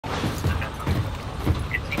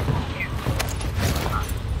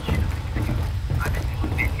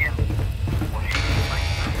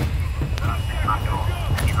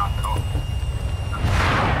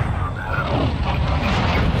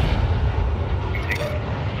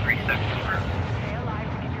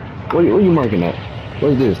Where you marking at?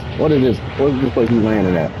 What's this? What is this? What's this place you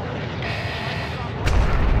landing at?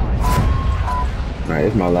 Alright,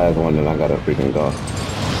 it's my last one and I gotta freaking go.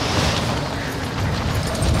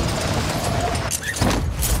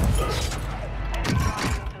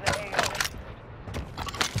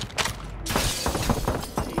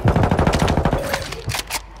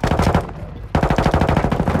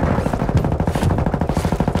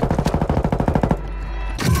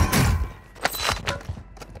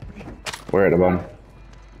 Where at the bottom?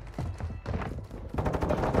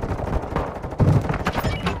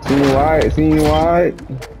 See you wide, see you wide,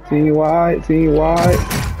 see you wide, see you wide.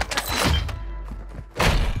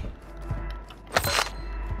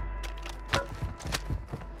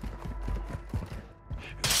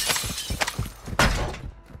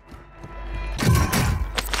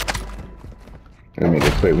 Let me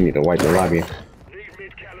get quick, we need to wipe the lobby.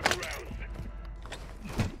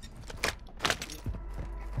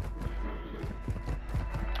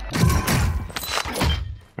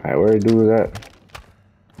 Alright, where the dude is at?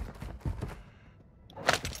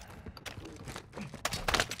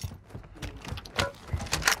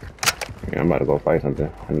 Yeah, I'm about to go fight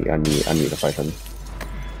something. I need to fight something.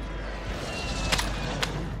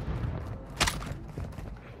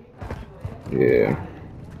 Yeah.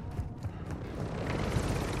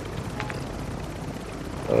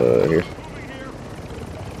 Here's.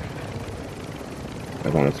 I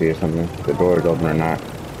want to see if something. The door is open or not.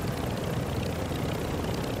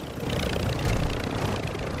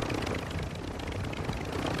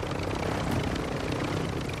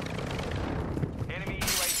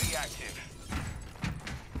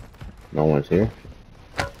 No one's here.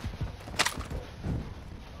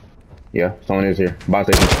 Yeah, someone is here. Boss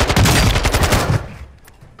station.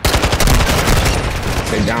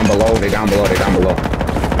 They down below, they down below, they down below.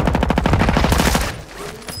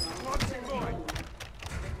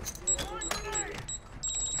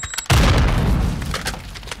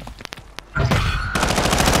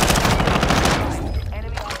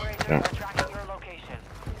 Yeah.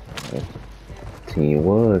 Team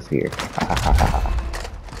was here.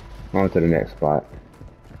 On to the next spot.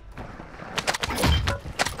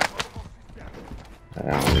 I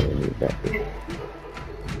don't really need that.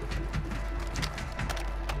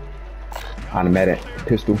 Automatic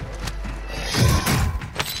pistol.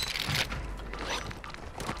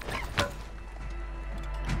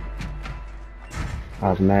 I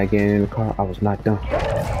was mad getting in the car. I was not done.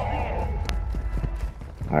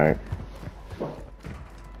 Alright.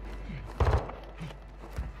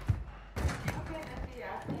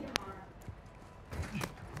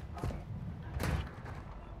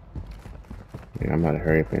 Yeah, I'm about to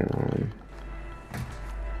hurry up and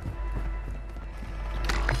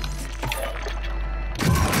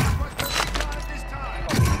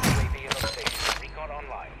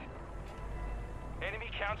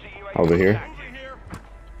over here.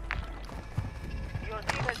 Your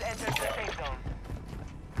team has entered the safe zone.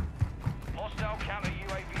 Hostile counter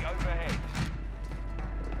UAV overhead.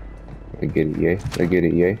 I get it, yay. I get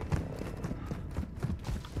it, yay.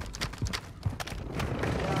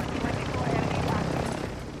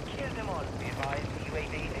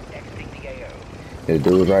 There's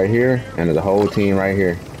dudes right here, and there's a whole team right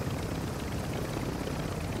here.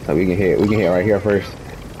 So we can hit right here first,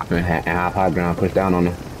 and hop high ground, push down on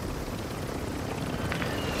them.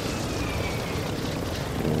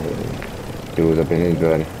 Dudes up in this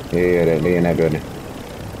building. Yeah, they in that building.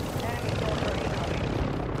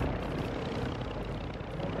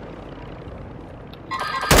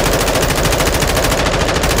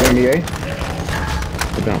 On EA.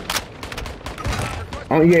 Put down.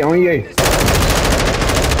 On EA, on EA.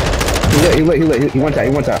 He lit. He one tap.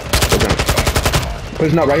 Put down.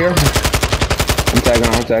 Pushing up right here. I'm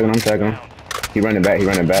tagging him. He running back. Your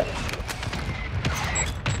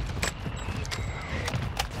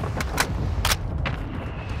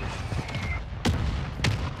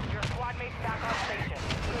squad mates back on station.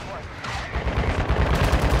 Good work.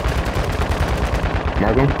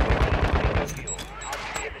 Mark him.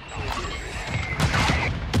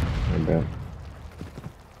 Bad.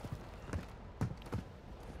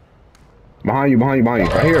 Behind you. Right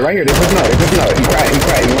here. They're pushing up. He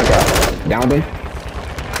cracked. He went out. Downed him.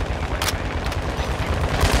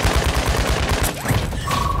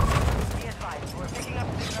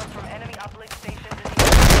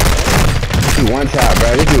 He one tap, bro.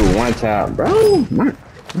 This dude one tap, bro. My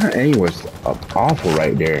aim was awful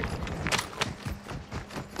right there.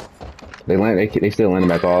 They still landing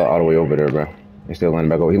back all the way over there, bro. They still landing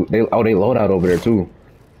back over. They load out over there too.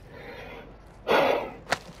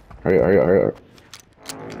 Hurry up.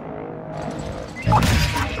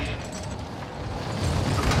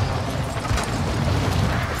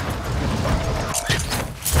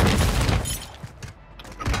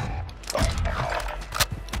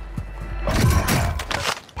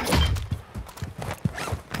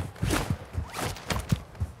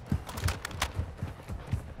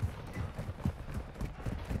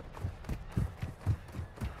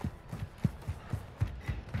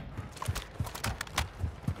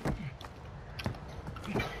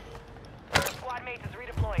 mate is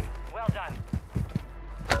redeploying. Well done.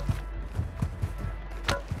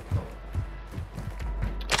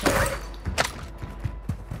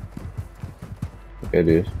 It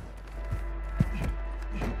is.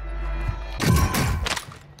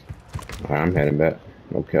 Alright, I'm heading back.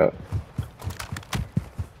 No cap.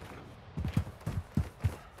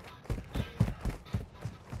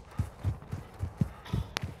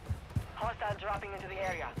 Hostile dropping into the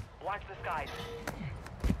area. Watch the skies.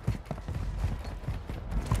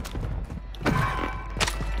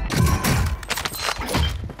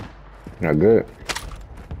 Not good.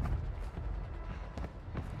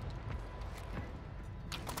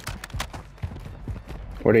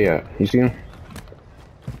 Where they at? You see him?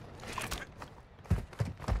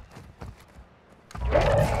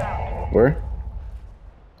 Where?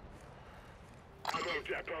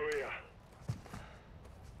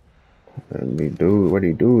 What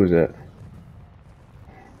he do is that?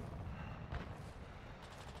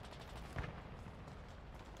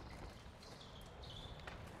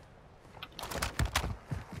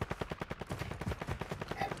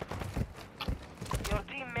 Your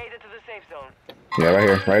team made it to the safe zone. Yeah, right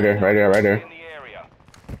here, right there, right there, right there. In the area.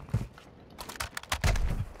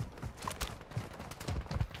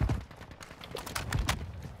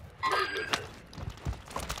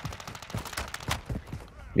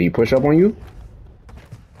 Did he push up on you?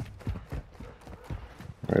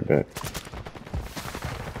 Right back.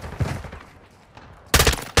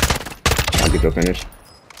 I'll get your finish.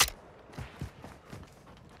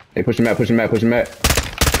 Hey, push him back, push him back, push him back.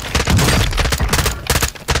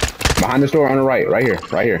 Behind the store on the right, right here,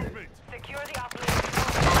 right here. Secure the operation.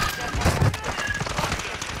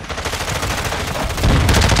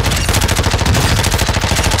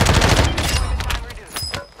 Time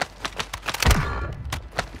reduced.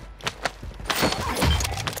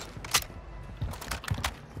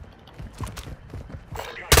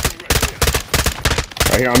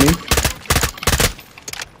 Right here on me.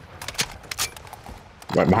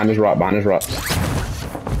 Right behind this rock, behind this rock.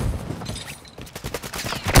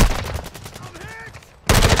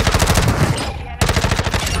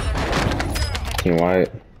 Team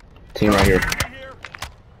Wyatt. Team right here.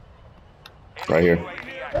 Right here.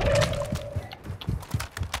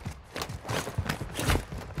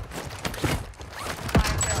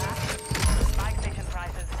 Buy station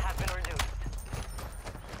prices have been reduced.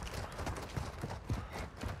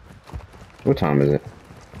 What time is it?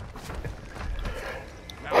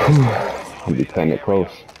 I'll be cutting it close.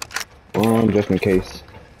 Just in case.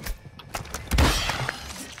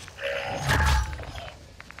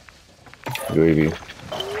 UAV.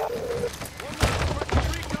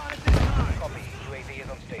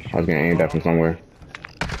 I was getting aimed at from somewhere.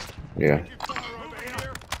 Yeah.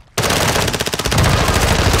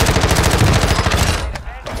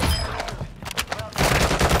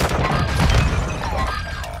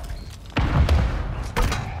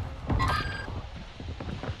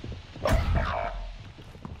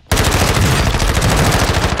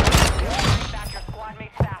 Back your squad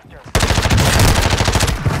mates faster.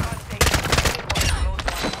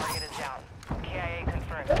 Target is down. KIA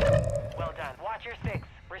confirmed. Well done. Watch your six.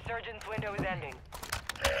 Resurgence window is ending.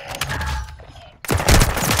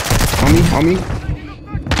 On me.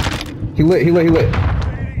 He lit.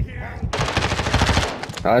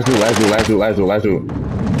 Last dude. Watch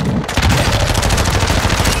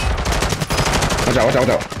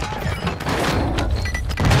out.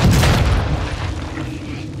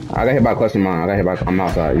 I got hit by a cluster mine. I'm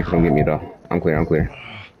outside. You can get me though. I'm clear.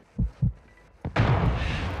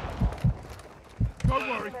 Don't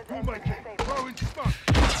worry, we'll make it. Throwing smoke.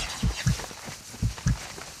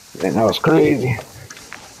 Man, that was crazy. Your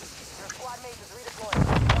squad mate is redeployed.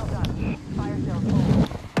 Well done. Fire sales full.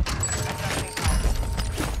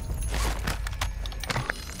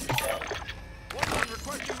 One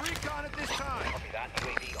requesting recon at this time. Copy that.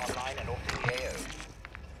 UAV online and off to the AO.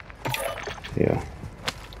 Yeah.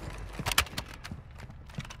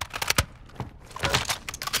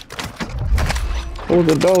 Close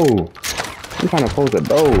the door. I'm trying to close the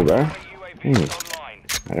door, bro. UAV is online.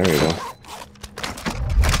 There we go.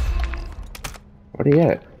 Where they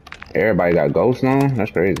at? Everybody got ghosts on?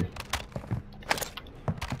 That's crazy.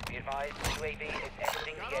 Be advised, UAV is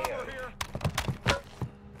exiting the AO.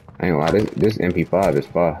 I ain't gonna lie, this MP5 is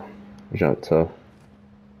fire. It's not tough.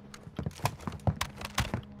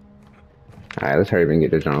 Alright, let's hurry up and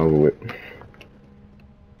get this on over with.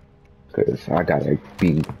 Cause I gotta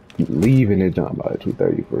be leaving this jump by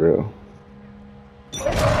 2:30 for real.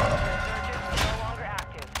 Resurgence is no longer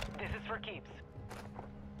active. This is for keeps.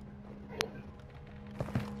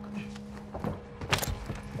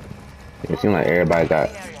 It seems like everybody got...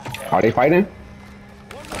 Are they fighting?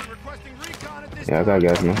 this Yeah, I got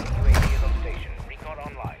gas, man. UAV is on station. Recon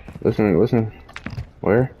online. Listen.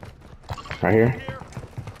 Where? Right here? here.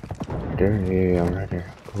 Right there? Yeah, right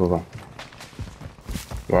there. Go.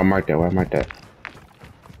 Where I marked that?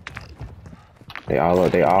 They all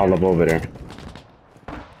up over there.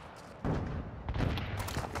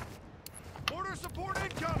 Mortar support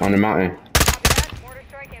incoming. On the mountain. Mortar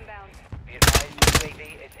strike inbound. Be advised, UAV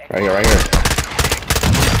is Right here.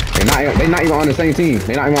 They not even on the same team.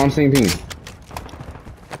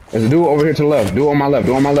 There's a dude over here to the left. Dude on my left.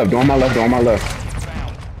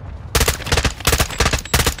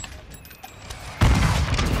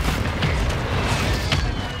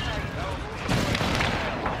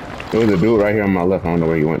 There was a dude right here on my left. I don't know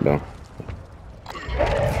where he went though.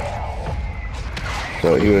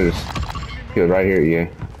 So he was right here, yeah.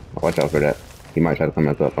 Watch out for that. He might try to come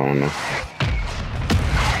back up, I don't know.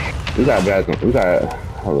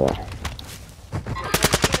 Hold on.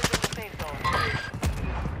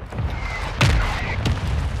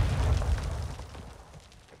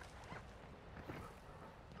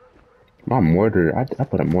 My mortar, I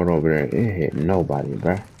put a mortar over there. It hit nobody,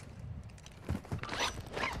 bruh.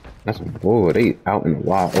 That's some bull. They out in the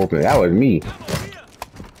wild open. That was me.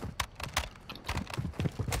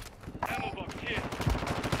 Enemy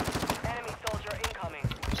soldier incoming.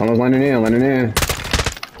 Someone's landing in.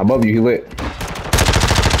 Above you, he lit.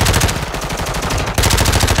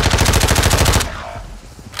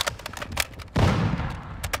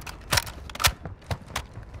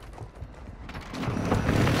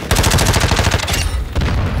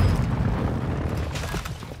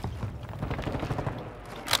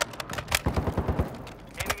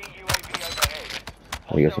 enemy UAV overhead.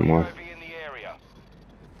 Oh, we got some more. UAV in the area.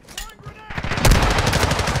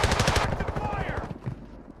 Fire.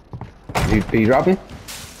 Did he drop him?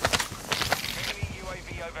 Enemy UAV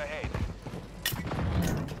overhead.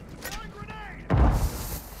 Throwing grenade.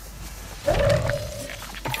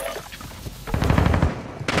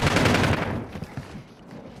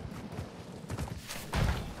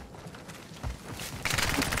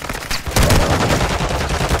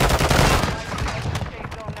 Safe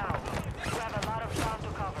zone now. You have a lot of ground to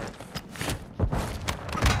cover.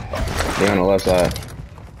 They on the left side.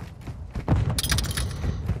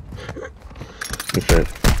 Good shit.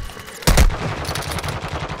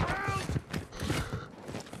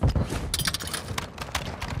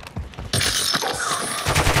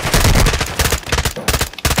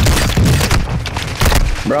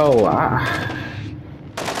 Bro,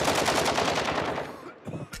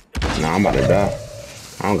 Nah, I'm about to die.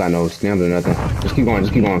 I don't got no stems or nothing. Just keep going.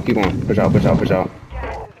 Push out.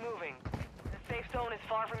 Gas is moving. The safe zone is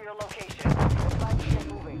far from your location. Advise you get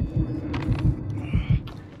moving.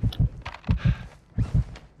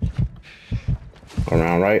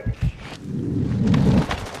 Around right.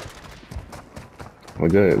 We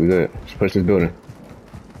good. Let's push this building.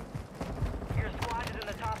 Your squad is in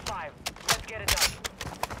the top 5. Let's get it done.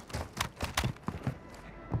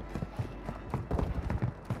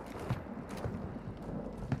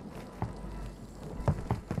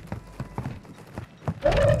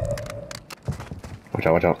 Watch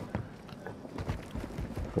out.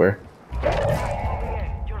 Where?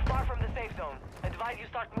 You're far from the safe zone. Advise you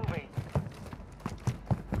start moving.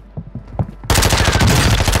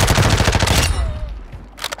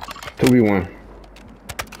 Two v one.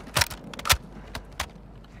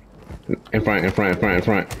 In front.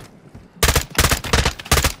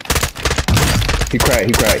 He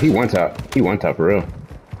cracked. He one top for real.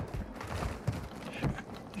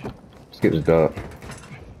 Let's get this dog.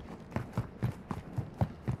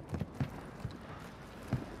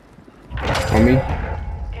 On me.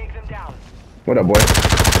 Take them down. What up, boy?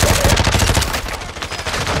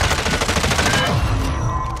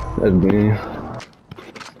 That's me.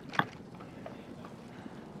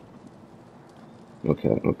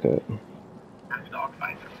 Okay.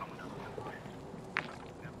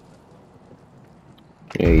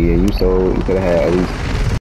 Yeah, you could have had at least